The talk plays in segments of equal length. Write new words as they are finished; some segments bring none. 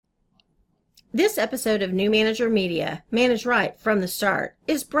This episode of New Manager Media, Manage Right from the Start,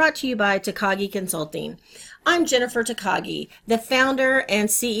 is brought to you by Takagi Consulting. I'm Jennifer Takagi, the founder and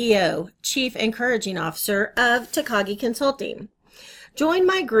CEO, Chief Encouraging Officer of Takagi Consulting. Join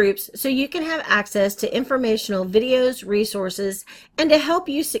my groups so you can have access to informational videos, resources, and to help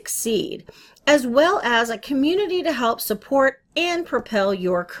you succeed, as well as a community to help support and propel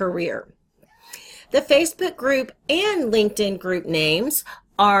your career. The Facebook group and LinkedIn group names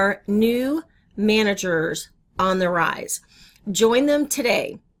are New Managers on the Rise. Join them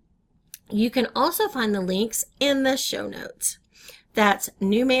today. You can also find the links in the show notes. That's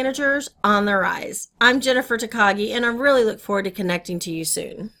New Managers on the Rise. I'm Jennifer Takagi, and I really look forward to connecting to you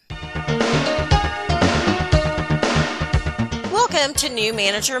soon. Welcome to New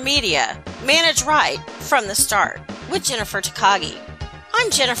Manager Media, Manage Right from the Start with Jennifer Takagi.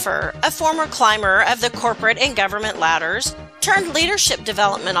 I'm Jennifer, a former climber of the corporate and government ladders turned leadership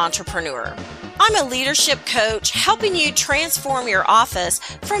development entrepreneur. I'm a leadership coach helping you transform your office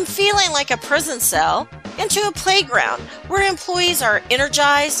from feeling like a prison cell into a playground where employees are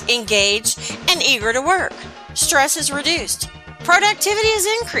energized, engaged, and eager to work. Stress is reduced. Productivity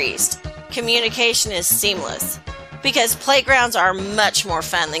is increased. Communication is seamless. Because playgrounds are much more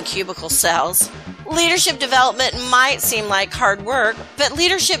fun than cubicle cells. Leadership development might seem like hard work, but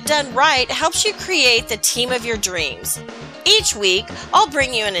leadership done right helps you create the team of your dreams. Each week, I'll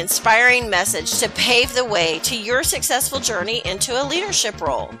bring you an inspiring message to pave the way to your successful journey into a leadership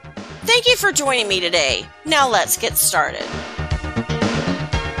role. Thank you for joining me today. Now let's get started.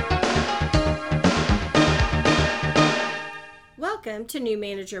 Welcome to New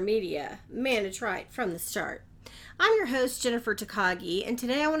Manager Media, Manage Right from the Start. I'm your host, Jennifer Takagi, and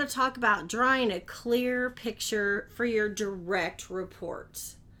today I want to talk about drawing a clear picture for your direct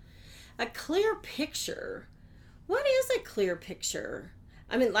reports. A clear picture? What is a clear picture?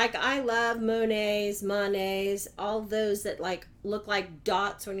 I mean, I love Monets, all those that look like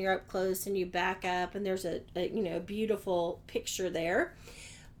dots when you're up close and you back up and there's a beautiful picture there.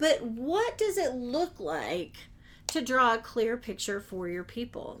 But what does it look like to draw a clear picture for your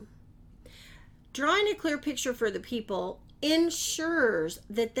people? Drawing a clear picture for the people ensures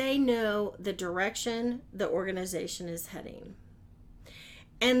that they know the direction the organization is heading.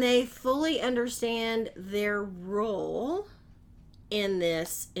 And they fully understand their role in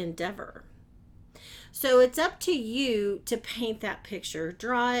this endeavor. So it's up to you to paint that picture,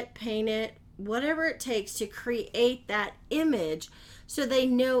 draw it, paint it, whatever it takes to create that image so they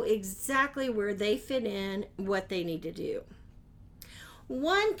know exactly where they fit in, what they need to do.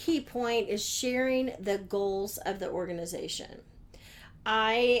 One key point is sharing the goals of the organization.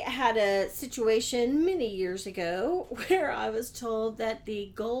 I had a situation many years ago where I was told that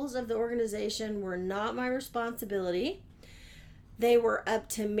the goals of the organization were not my responsibility. They were up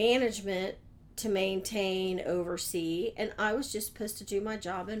to management to maintain, oversee, and I was just supposed to do my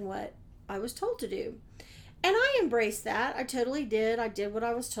job and what I was told to do. And I embraced that. I totally did. I did what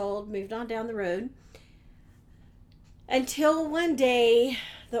I was told, moved on down the road. Until one day,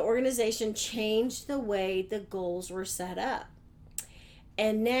 the organization changed the way the goals were set up.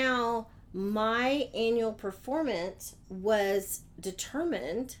 And now my annual performance was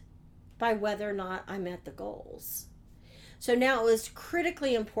determined by whether or not I met the goals. So now it was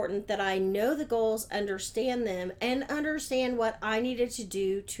critically important that I know the goals, understand them, and understand what I needed to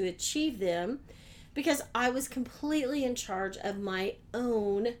do to achieve them, because I was completely in charge of my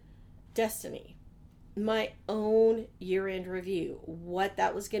own destiny, my own year-end review. What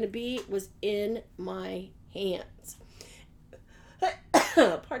that was going to be was in my hands.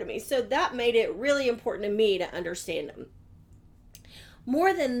 Pardon me. So that made it really important to me to understand them.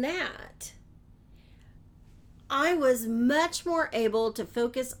 More than that, I was much more able to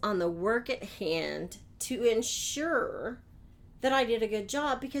focus on the work at hand to ensure that I did a good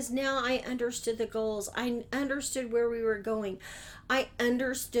job, because now I understood the goals. I understood where we were going. I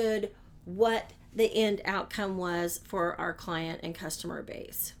understood what the end outcome was for our client and customer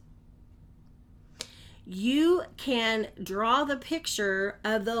base. You can draw the picture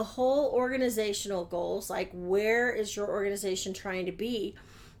of the whole organizational goals, like where is your organization trying to be,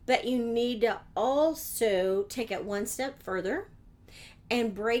 but you need to also take it one step further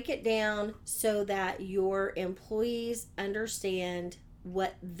and break it down so that your employees understand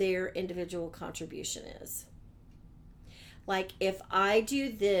what their individual contribution is. Like, if I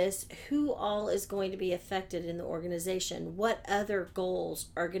do this, who all is going to be affected in the organization? What other goals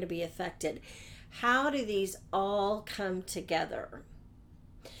are going to be affected? How do these all come together?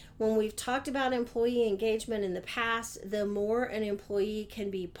 When we've talked about employee engagement in the past, the more an employee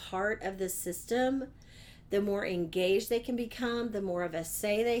can be part of the system, the more engaged they can become, the more of a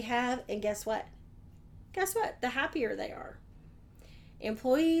say they have. And guess what? The happier they are.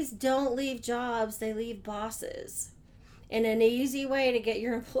 Employees don't leave jobs, they leave bosses. And an easy way to get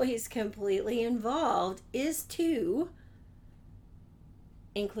your employees completely involved is to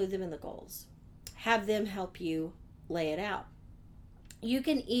include them in the goals. Have them help you lay it out. You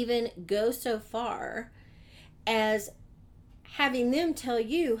can even go so far as having them tell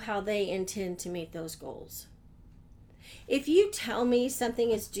you how they intend to meet those goals. If you tell me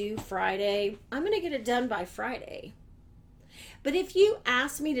something is due Friday, I'm going to get it done by Friday. But if you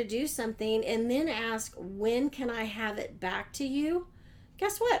ask me to do something and then ask, when can I have it back to you?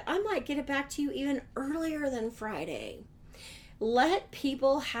 Guess what? I might get it back to you even earlier than Friday. Let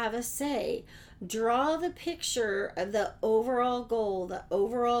people have a say. Draw the picture of the overall goal, the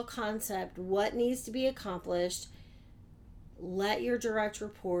overall concept, what needs to be accomplished. Let your direct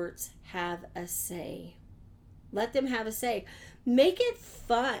reports have a say. Let them have a say. Make it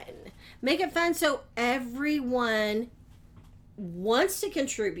fun. Make it fun so everyone wants to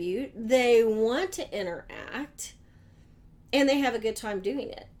contribute, they want to interact, and they have a good time doing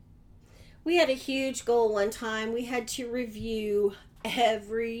it. We had a huge goal one time. We had to review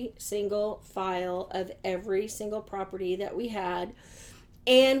every single file of every single property that we had,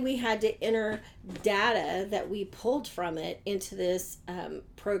 and we had to enter data that we pulled from it into this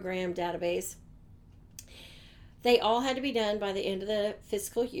program database. They all had to be done by the end of the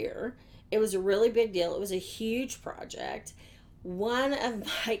fiscal year. It was a really big deal. It was a huge project. One of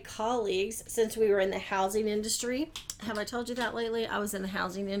my colleagues, since we were in the housing industry, have I told you that lately? I was in the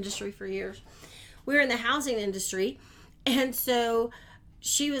housing industry for years. We were in the housing industry, and so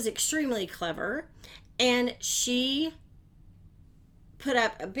she was extremely clever, and she put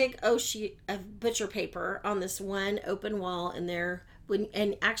up a big sheet of butcher paper on this one open wall in there,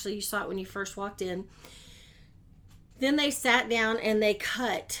 and actually you saw it when you first walked in. Then they sat down and they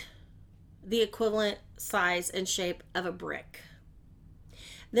cut the equivalent size and shape of a brick.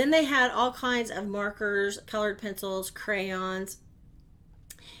 Then they had all kinds of markers, colored pencils, crayons.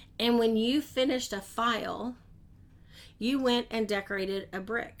 And when you finished a file, you went and decorated a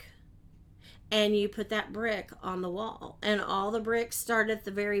brick. And you put that brick on the wall. And all the bricks started at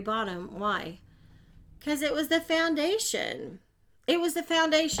the very bottom. Why? Because it was the foundation. It was the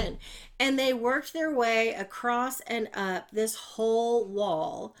foundation. And they worked their way across and up this whole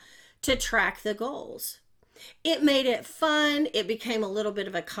wall to track the goals. It made it fun. It became a little bit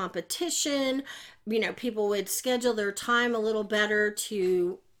of a competition. People would schedule their time a little better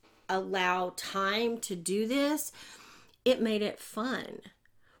to allow time to do this. It made it fun.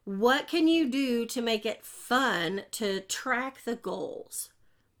 What can you do to make it fun to track the goals?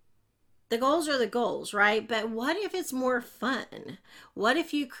 The goals are the goals, right? But what if it's more fun? What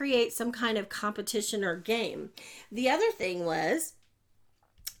if you create some kind of competition or game? The other thing was,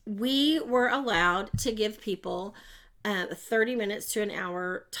 we were allowed to give people 30 minutes to an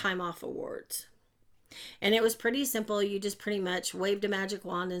hour time off awards. And it was pretty simple. You just pretty much waved a magic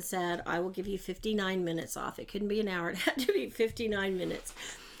wand and said, I will give you 59 minutes off. It couldn't be an hour. It had to be 59 minutes.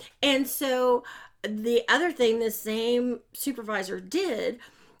 And so the other thing the same supervisor did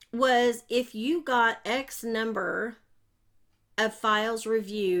was, if you got X number of files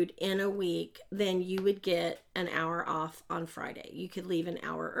reviewed in a week, then you would get an hour off on Friday. You could leave an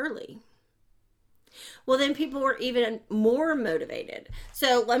hour early. Well, then people were even more motivated.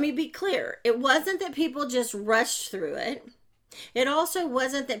 So let me be clear. It wasn't that people just rushed through it. It also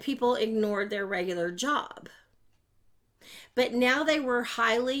wasn't that people ignored their regular job. But now they were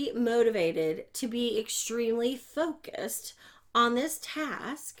highly motivated to be extremely focused on this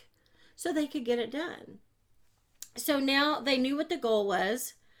task so they could get it done. So now they knew what the goal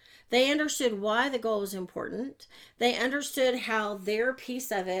was. They understood why the goal was important. They understood how their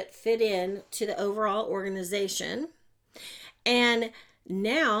piece of it fit in to the overall organization. And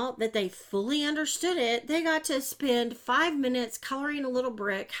now that they fully understood it, they got to spend 5 minutes coloring a little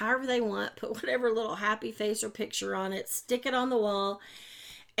brick, however they want, put whatever little happy face or picture on it, stick it on the wall.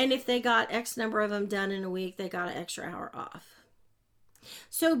 And if they got X number of them done in a week, they got an extra hour off.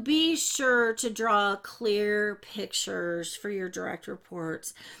 So be sure to draw clear pictures for your direct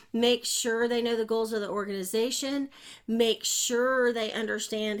reports. Make sure they know the goals of the organization. Make sure they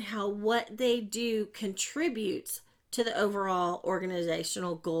understand how what they do contributes to the overall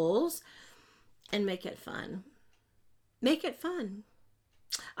organizational goals, and make it fun. Make it fun.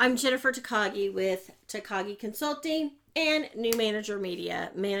 I'm Jennifer Takagi with Takagi Consulting and New Manager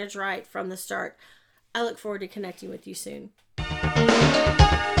Media. Manage right from the start. I look forward to connecting with you soon.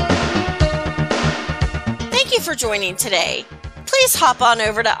 Thank you for joining today. Please please hop on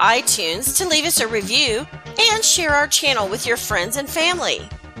over to iTunes to leave us a review and share our channel with your friends and family.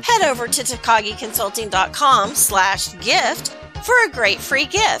 Head over to takagiconsulting.com/gift for a great free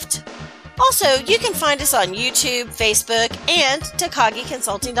gift. Also, you can find us on YouTube, Facebook, and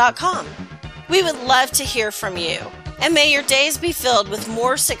takagiconsulting.com. We would love to hear from you, and may your days be filled with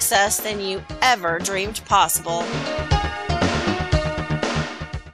more success than you ever dreamed possible.